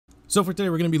So for today,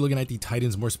 we're going to be looking at the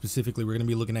Titans. More specifically, we're going to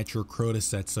be looking at your Crota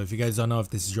sets. So if you guys don't know, if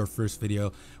this is your first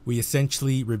video, we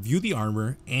essentially review the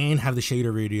armor and have the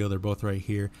shader video. They're both right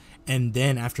here. And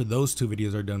then after those two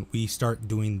videos are done, we start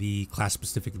doing the class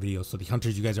specific videos. So the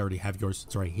Hunters, you guys already have yours.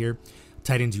 It's right here.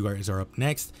 Titans, you guys are up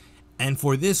next. And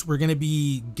for this, we're going to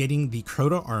be getting the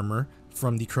Crota armor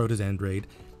from the Crota's End raid,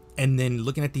 and then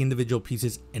looking at the individual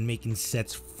pieces and making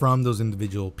sets from those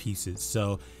individual pieces.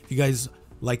 So if you guys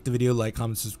like the video, like,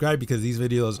 comment, subscribe, because these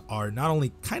videos are not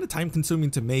only kind of time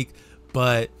consuming to make,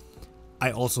 but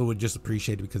I also would just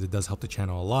appreciate it because it does help the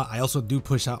channel a lot. I also do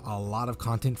push out a lot of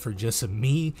content for just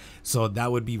me, so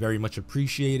that would be very much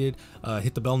appreciated.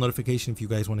 Hit the bell notification if you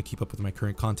guys want to keep up with my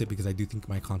current content, because I do think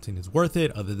my content is worth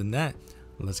it. Other than that,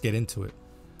 let's get into it.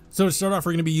 So to start off,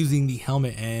 we're going to be using the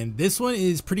helmet, and this one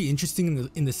is pretty interesting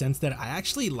in the sense that I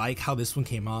actually like how this one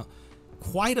came out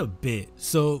quite a bit.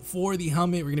 So for the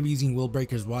helmet, we're going to be using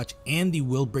Willbreaker's Watch and the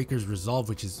Willbreaker's Resolve,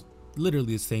 which is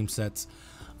literally the same sets.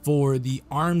 For the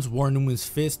arms, Warlords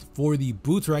Fist. For the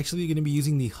boots, we're actually going to be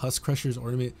using the Husk Crusher's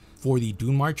ornament. For the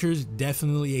Dune Marchers,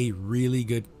 definitely a really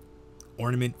good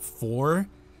ornament for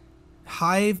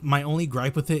Hive. My only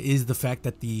gripe with it is the fact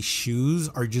that the shoes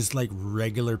are just like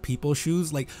regular people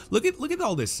shoes. Like look at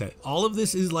all this set. All of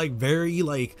this is like very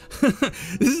like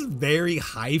this is very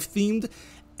Hive themed.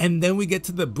 And then we get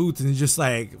to the boots and it's just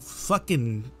like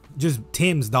fucking just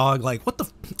Tim's, dog. Like what the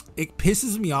it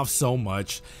pisses me off so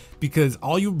much, because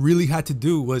all you really had to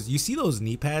do was, you see those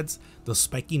knee pads, those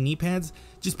spiky knee pads,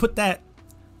 just put that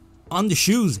on the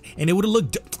shoes and it would have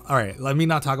looked all right. Let me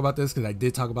not talk about this because I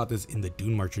did talk about this in the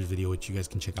Dune Marchers video, which you guys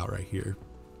can check out right here.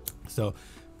 So,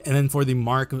 and then for the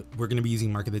mark, we're going to be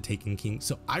using Mark of the Taken King.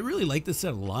 So I really like this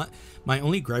set a lot. My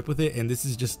only gripe with it, and this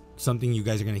is just something you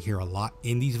guys are going to hear a lot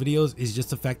in these videos, is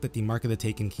just the fact that the Mark of the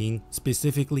Taken King,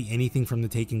 specifically anything from the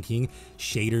Taken King,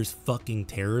 shaders fucking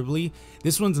terribly.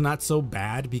 This one's not so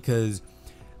bad because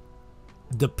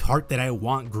the part that I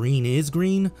want green is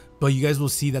green, but you guys will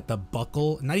see that the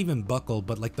buckle, not even buckle,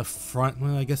 but like the front,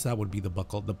 well, I guess that would be the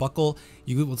buckle. The buckle,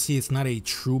 you will see it's not a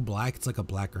true black, it's like a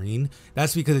black green.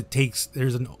 That's because it takes,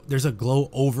 there's a glow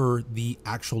over the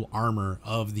actual armor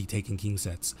of the Taken King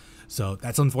sets. So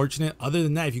that's unfortunate. Other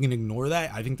than that, if you can ignore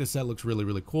that, I think this set looks really,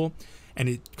 really cool. And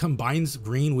it combines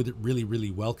green with it really,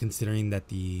 really well, considering that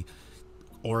the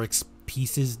Oryx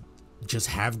pieces just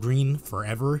have green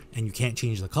forever and you can't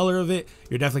change the color of it.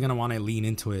 You're definitely going to want to lean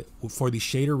into it. For the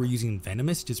shader, we're using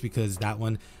Venomous, just because that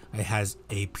one has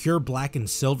a pure black and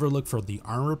silver look for the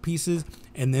armor pieces,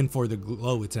 and then for the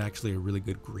glow, it's actually a really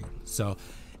good green. So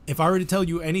if I were to tell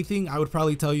you anything, I would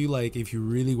probably tell you, like, if you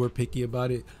really were picky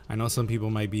about it, I know some people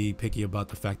might be picky about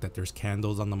the fact that there's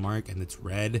candles on the mark and it's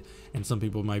red, and some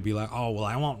people might be like, oh well,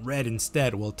 I want red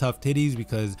instead. Well, tough titties,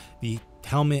 because the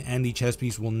helmet and the chest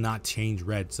piece will not change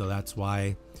red, so that's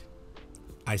why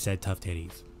I said tough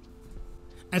titties.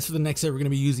 As for the next set, we're going to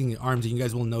be using the arms, and you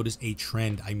guys will notice a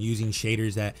trend. I'm using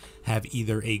shaders that have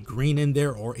either a green in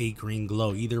there or a green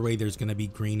glow. Either way, there's going to be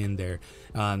green in there,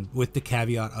 with the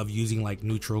caveat of using like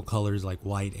neutral colors like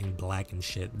white and black and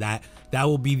shit. That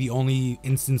will be the only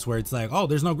instance where it's like, oh,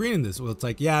 there's no green in this. Well, it's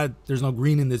like, yeah, there's no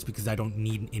green in this because I don't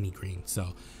need any green.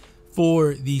 So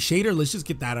for the shader, let's just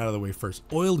get that out of the way first.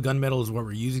 Oiled gunmetal is what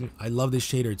we're using. I love this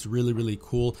shader. It's really, really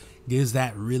cool. Gives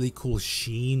that really cool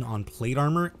sheen on plate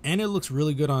armor, and it looks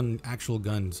really good on actual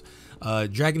guns.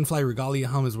 Dragonfly Regalia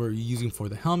helmet is what we're using for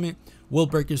the helmet.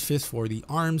 Willbreaker's Fist for the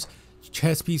arms.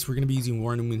 Chest piece, we're going to be using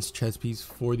Warlords chest piece.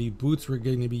 For the boots, we're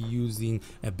going to be using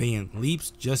Abeyant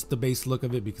Leaps, just the base look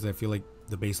of it, because I feel like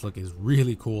the base look is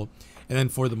really cool. And then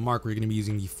for the mark, we're going to be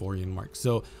using the Forian mark.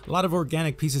 So a lot of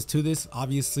organic pieces to this.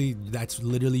 Obviously, that's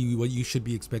literally what you should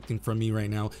be expecting from me right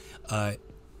now.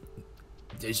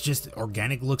 It's just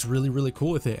organic looks really, really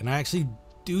cool with it, and I actually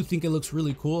do think it looks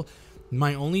really cool.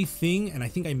 My only thing, and I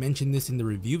think I mentioned this in the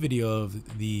review video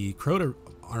of the Crota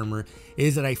armor,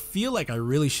 is that I feel like I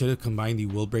really should have combined the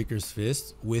Willbreaker's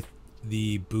Fist with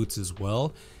the boots as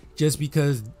well, just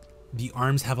because the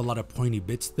arms have a lot of pointy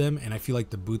bits to them, and I feel like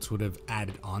the boots would have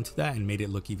added on to that and made it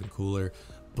look even cooler.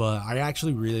 But I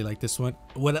actually really like this one.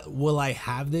 Will I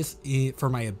have this for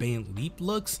my Abeyant Leap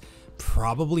looks?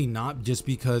 Probably not, just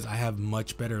because I have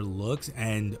much better looks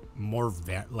and more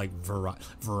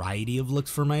variety of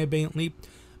looks for my Abeyant Leap.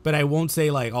 But I won't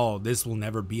say like, oh, this will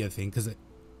never be a thing, because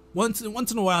once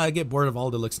in a while I get bored of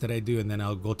all the looks that I do, and then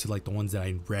I'll go to like the ones that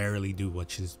I rarely do,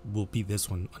 which will be this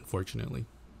one, unfortunately.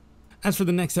 As for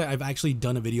the next set, I've actually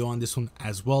done a video on this one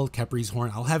as well, Capri's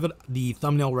Horn. I'll have the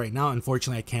thumbnail right now.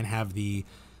 Unfortunately, I can't have the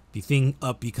thing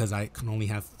up because I can only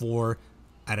have 4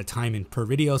 at a time per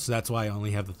video, so that's why I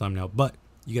only have the thumbnail. But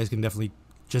you guys can definitely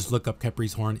just look up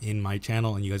Khepri's Horn in my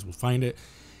channel and you guys will find it.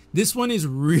 This one is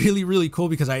really cool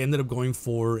because I ended up going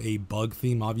for a bug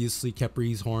theme. Obviously,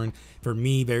 Khepri's Horn for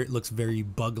me looks very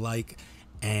bug-like,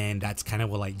 and that's kind of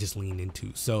what I just leaned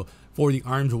into. So for the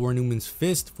arms, War Newman's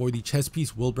Fist. For the chest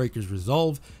piece, Willbreaker's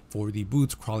Resolve. For the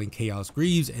boots, Crawling Chaos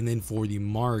Greaves. And then for the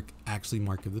mark, actually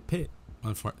Mark of the Pit,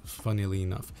 funnily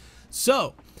enough.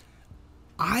 So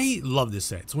I love this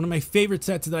set. It's one of my favorite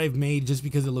sets that I've made just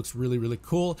because it looks really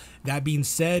cool. That being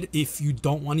said, if you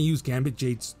don't want to use Gambit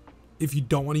Jadestone,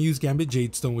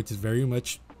 which is very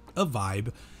much a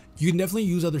vibe, you can definitely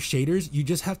use other shaders. You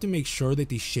just have to make sure that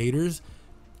these shaders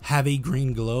have a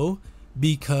green glow,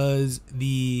 because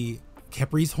the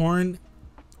Khepri's Horn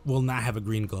will not have a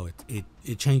green glow.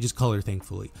 It changes color,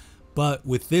 thankfully. But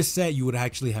with this set, you would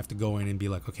actually have to go in and be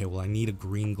like, okay, well, I need a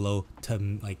green glow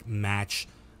to like match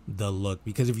the look,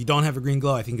 because if you don't have a green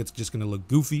glow, I think it's just gonna look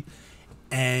goofy.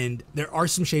 And there are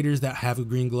some shaders that have a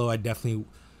green glow. I definitely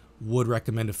would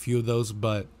recommend a few of those,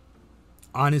 but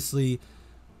honestly,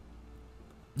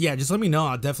 yeah, just let me know.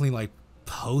 I'll definitely like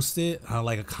post it,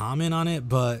 like a comment on it.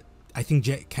 But I think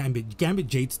Gambit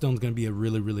Jadestone is going to be a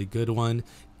really good one.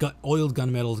 Oiled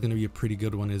Gunmetal is going to be a pretty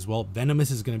good one as well.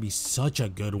 Venomous is going to be such a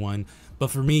good one,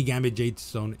 but for me, Gambit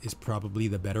Jadestone is probably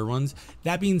the better ones.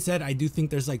 That being said, I do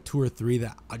think there's like 2 or 3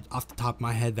 that off the top of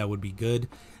my head that would be good,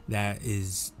 that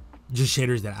is just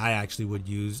shaders that I actually would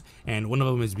use, and one of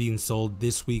them is being sold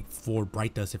this week for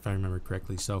Bright Dust, if I remember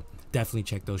correctly. So definitely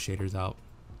check those shaders out.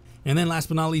 And then last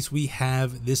but not least, we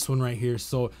have this one right here.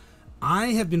 So I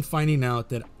have been finding out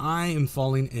that I am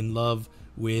falling in love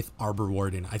with Arbor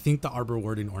Warden. I think the Arbor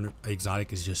Warden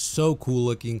exotic is just so cool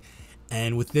looking,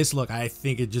 and with this look, I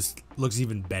think it just looks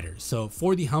even better. So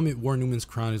for the helmet, War Newman's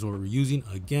Crown is what we're using.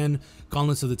 Again,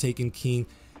 Gauntlets of the Taken King.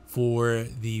 For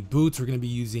the boots, we're going to be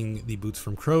using the boots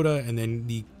from Crota, and then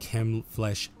the Chem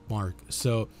Flesh mark.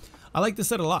 So I like this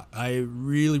set a lot. I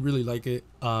really like it.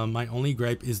 My only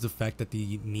gripe is the fact that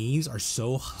the knees are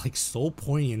so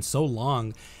pointy and so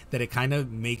long that it kind of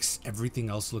makes everything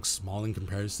else look small in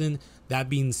comparison. That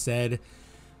being said,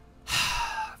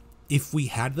 if we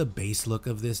had the base look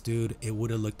of this, dude, it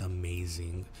would have looked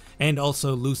amazing. And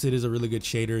also, Lucid is a really good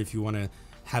shader if you want to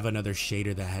have another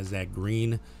shader that has that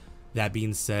green. That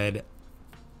being said,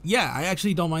 yeah, I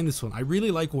actually don't mind this one. I really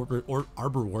like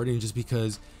Arbor Warden just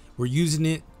because we're using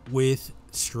it with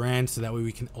Strand, so that way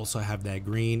we can also have that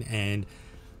green, and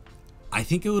I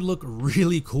think it would look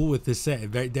really cool with this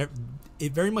set.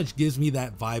 It very much gives me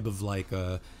that vibe of like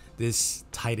this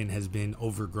Titan has been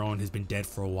overgrown, has been dead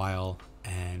for a while,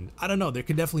 and I don't know, there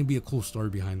could definitely be a cool story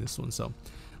behind this one. So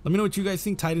let me know what you guys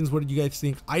think. Titans, what did you guys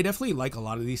think? I definitely like a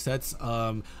lot of these sets.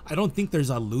 I don't think there's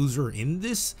a loser in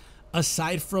this,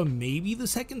 aside from maybe the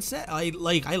second set. I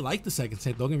like the second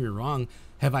set, don't get me wrong.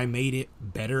 Have I made it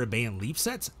better at Bay and Leap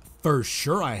sets? For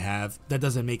sure I have. That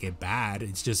doesn't make it bad.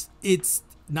 It's just, it's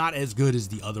not as good as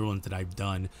the other ones that I've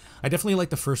done. I definitely like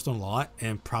the first one a lot,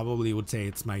 and probably would say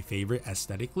it's my favorite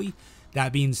aesthetically.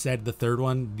 That being said, the third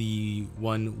one, the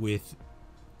one with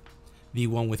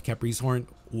Khepri's Horn,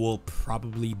 will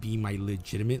probably be my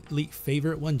legitimately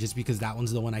favorite one, just because that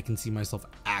one's the one I can see myself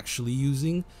actually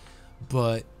using.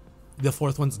 But the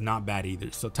fourth one's not bad either.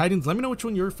 So Titans, let me know which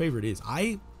one your favorite is.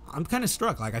 I'm kind of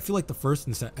struck. Like, I feel like the first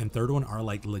and third one are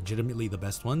like legitimately the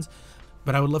best ones,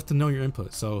 but I would love to know your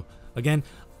input. So again,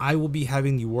 I will be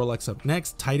having the Warlocks up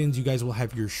next. Titans, you guys will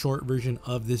have your short version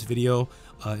of this video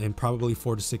in probably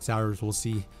 4 to 6 hours. We'll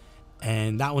see.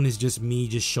 And that one is just me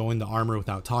just showing the armor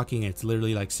without talking. It's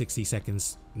literally like 60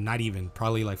 seconds, not even,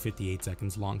 probably like 58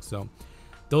 seconds long. So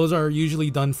those are usually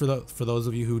done for those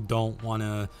of you who don't want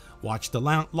to watch the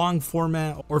long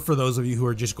format, or for those of you who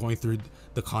are just going through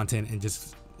the content and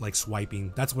just like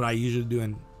swiping. That's what I usually do.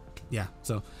 And yeah,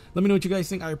 so let me know what you guys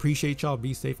think. I appreciate y'all.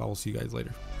 Be safe. I will see you guys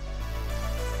later.